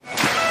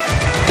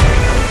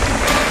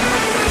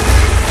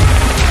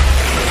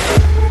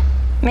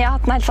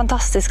hatt en helt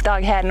fantastisk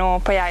dag her nå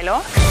på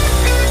Geilo.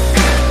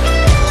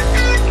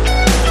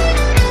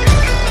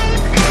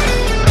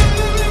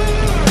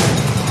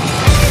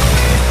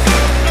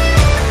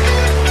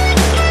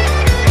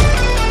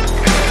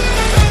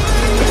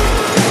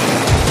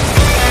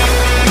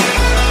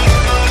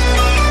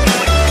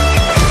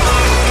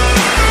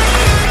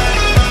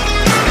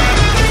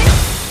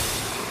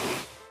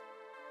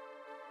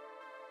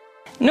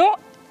 Nå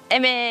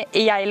vi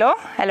i Geilo,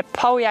 eller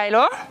på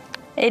Geilo.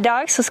 I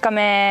dag så skal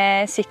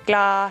vi sykle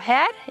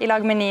her i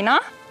lag med Nina.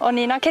 Og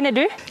Nina, hvem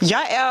du?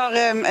 Jeg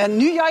en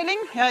ny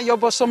geiling. Jeg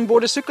jobber som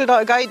både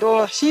sykkelguide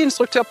og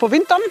skiinstruktør på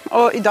vinteren.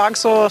 Og i dag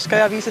så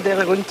skal jeg vise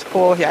dere rundt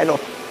på Geilo.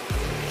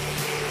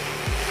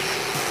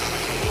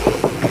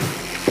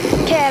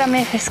 Hva det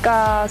vi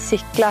skal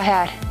sykle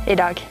her i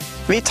dag?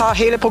 Vi tar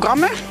hele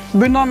programmet.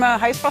 Begynner med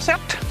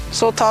heisbasert.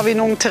 Så tar vi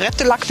noen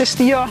tilrettelagte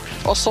stier,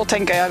 og så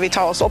tenker jeg vi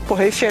tar oss opp på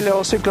høyfjellet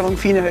og sykler noen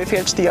fine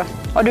høyfjellsstier.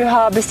 Og du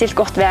har bestilt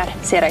godt vær,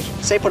 sier jeg.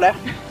 Se på det.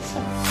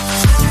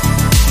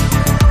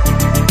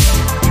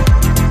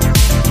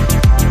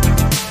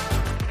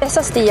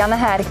 Disse stiene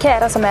her, hva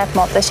det som på en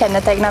måte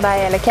kjennetegner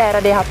dem, eller hva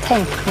det de har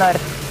tenkt når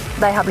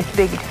de har blitt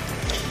bygd?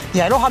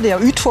 Geilo hadde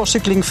jeg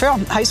utforsykling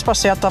før.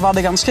 Heisbasert, da var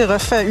det ganske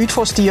røffe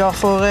utforstier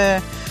for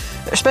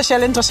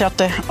spesielt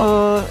interesserte.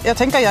 Og jeg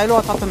tenker Geilo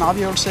har tatt en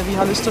avgjørelse. Vi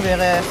har lyst til å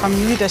være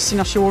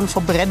familiedestinasjon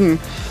for bredden.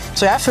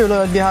 Så jeg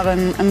føler at vi har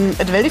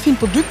et veldig fint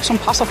produkt som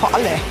passer for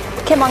alle.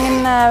 Hvor mange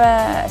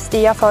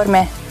stier får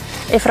vi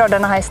ifra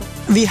denne heisen?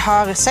 Vi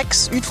har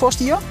 6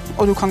 utforstier,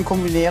 og du kan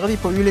kombinere dem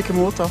på ulike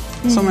måter,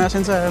 som jeg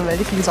synes er en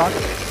veldig fin sak.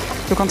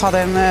 Du kan ta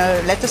den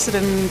letteste,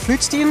 den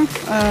flytstien,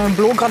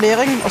 blå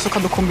gradering, og så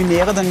kan du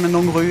kombinere den med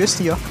noen røde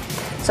stier.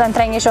 Så en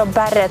trenger ikke å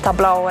bare ta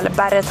blå eller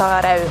bare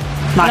ta rød,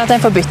 men at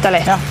en får bytte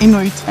litt? Ja, inn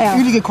og ut. Ja.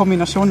 Ulike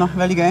kombinasjoner.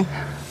 Veldig gøy.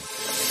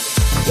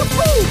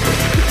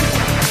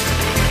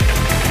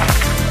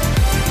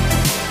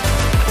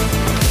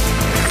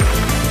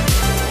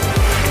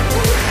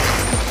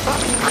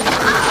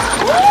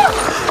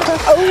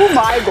 Oh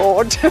my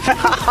god!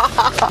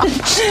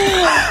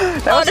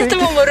 Dette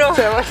var moro.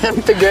 Det var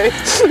kjempegøy.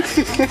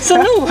 Så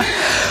nå,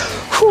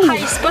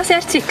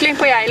 heisbasert sykling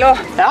på Geilo.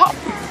 Ja.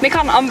 Vi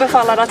kan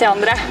anbefale det til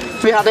andre.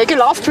 Vi hadde ikke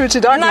lavpuls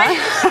i dag, nei.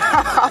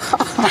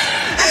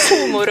 Så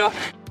moro.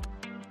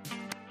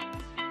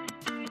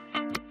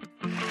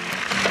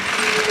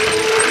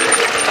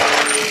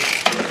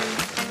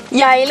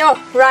 Geilo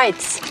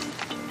Rides.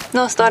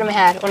 Nå står vi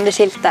her under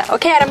skiltet. Og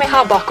hva det vi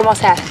har bakom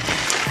oss her?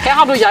 Her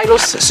har du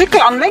Geilos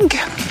sykkelanlegg.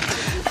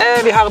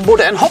 Vi har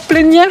både en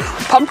hopplinje,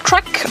 pump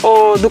track,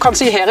 og du kan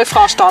si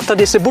herifra starter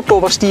disse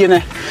bortoverstiene,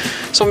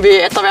 som vi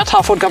etter hvert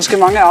har fått ganske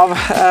mange av.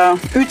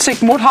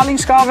 Utsikt mot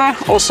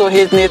Hallingsgavet, og så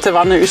helt ned til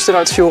vannet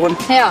Ystedalsfjorden.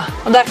 Ja,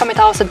 og der kan vi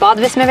ta oss et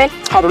bad hvis vi vil.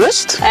 Har du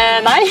lyst?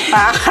 Nei.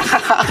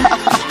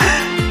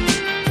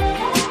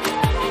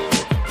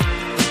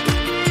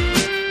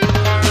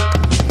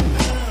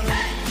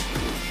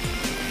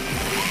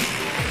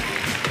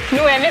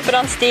 Nå vi på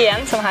den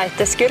stien som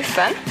heter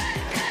Skurfen.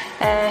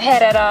 Her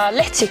det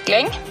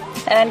lettsykling,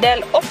 en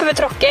del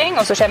oppovertråkking,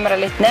 og så kommer det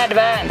litt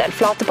nedover, en del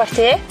flate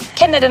partier.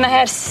 Hvem denne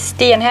her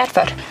stien her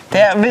for?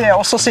 Det vil jeg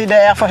også si, det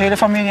for hele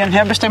familien.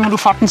 Her bestemmer du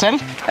farten selv.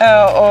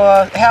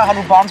 Og her har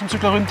du barn som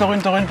sykler rundt og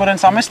rundt og rundt på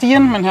den samme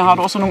stien, men her har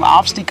du også noen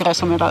avstikkere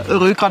som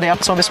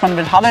rødgradert, så hvis man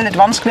vil ha det litt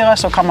vanskeligere,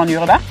 så kan man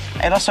gjøre det.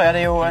 Ellers så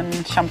det jo en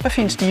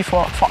kjempefin sti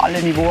for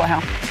alle nivåer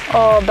her.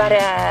 Og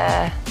bare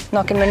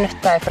noen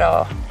minutter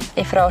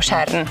ifra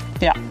Skjæren.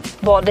 Ja.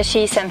 Både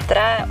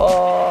skisenteret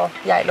og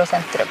Geilo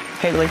sentrum.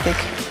 Helt riktig.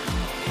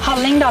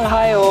 Hallingdal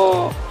har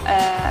jo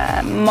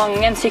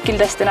mange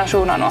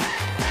sykkeldestinasjoner nå.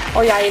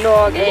 Og Geilo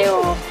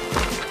jo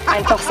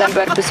en plass en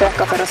bør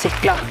besøke for å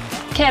sykle.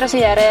 Hva det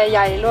som gjør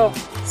Geilo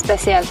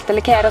spesielt,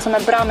 eller hva det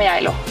som bra med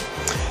Geilo?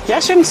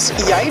 Jeg synes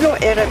Geilo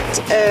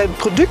et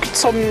produkt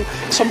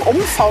som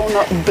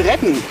omfavner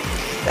bredden.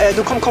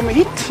 Du kan komme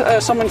hit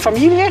som en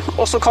familie,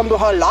 og så kan du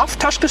ha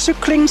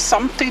lavterskelsykling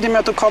samtidig med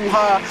at du kan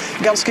ha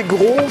ganske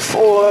grov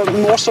og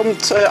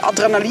morsomt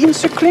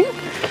adrenalinsykling.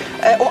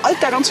 Og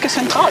alt ganske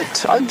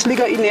sentralt. Alt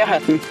ligger i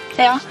nærheten.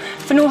 Ja,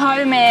 for nå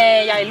har vi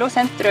Geilo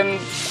sentrum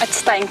et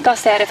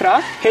steinkast herifra.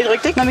 Helt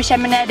riktig. Når vi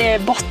kommer ned i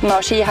botten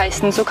av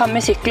skiheisen, så kan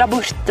vi sykle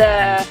bort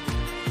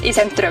i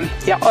sentrum.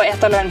 Ja. Og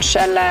ete lunsj,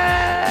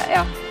 eller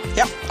ja.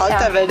 Ja,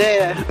 alt veldig,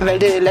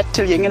 veldig lett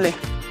tilgjengelig.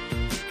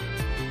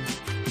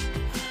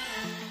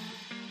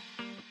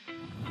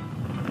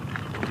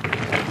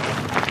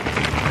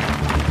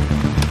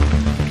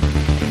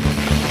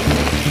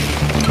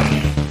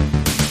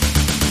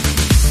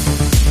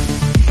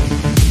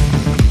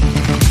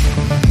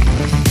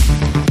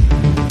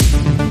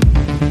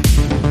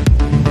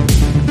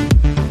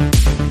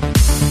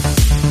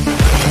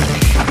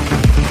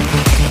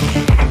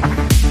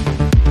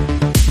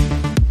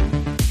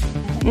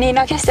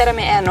 Nina, hva stedet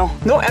vi nå?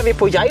 Nå vi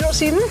på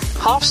Geilo-siden.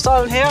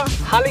 Havsdalen her,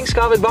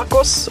 Hallingsgavet bak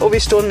oss, og vi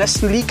står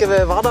nesten like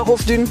ved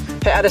Vardahovdyn.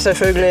 Her det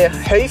selvfølgelig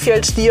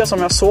høyfjellsstier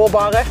som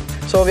sårbare.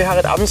 Så vi har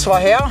et ansvar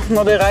her.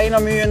 Når det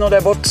regner mye, når det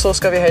er vått, så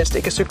skal vi helst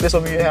ikke sykle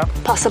så mye her.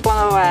 Passe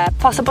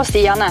på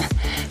stiene.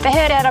 For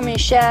her er det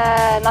mye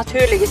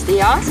naturlige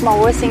stier, små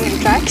single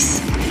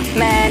tracks,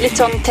 med litt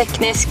sånn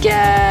tekniske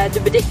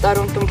duppeditter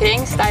rundt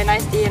omkring,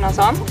 steiner i stien og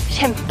sånn.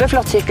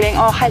 Kjempeflott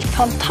sykling og helt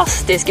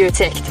fantastisk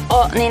utsikt.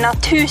 Og Nina,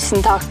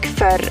 tusen takk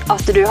for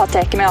at du har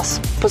tatt med oss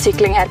på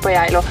sykling her på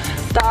Geilo.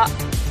 Det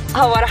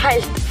har vært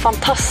helt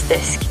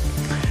fantastisk.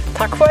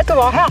 Takk for at du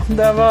var her.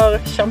 Det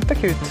var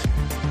kjempekult.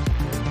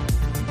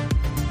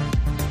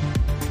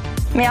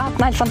 Vi har hatt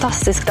en helt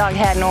fantastisk dag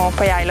her nå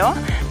på Geilo,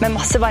 med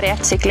masse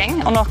variert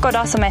sykling. Og noe av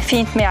det som er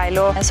fint med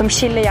Geilo, som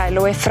skiller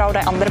Geilo fra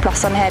de andre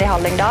plassene her i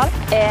Hallingdal,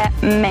 er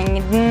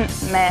mengden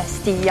med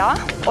stier,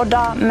 og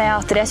det med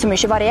at det er så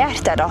mye variert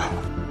det da.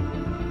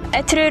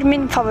 Jeg tror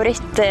min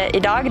favoritt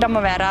i dag det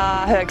må være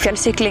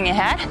høgfjellssykling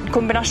her.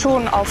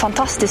 Kombinasjonen av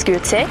fantastisk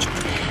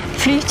utsikt,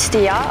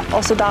 flytstier,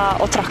 og så da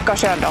å trakke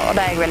selv, og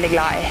det er jeg veldig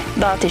glad i.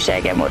 Det synes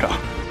jeg er moro.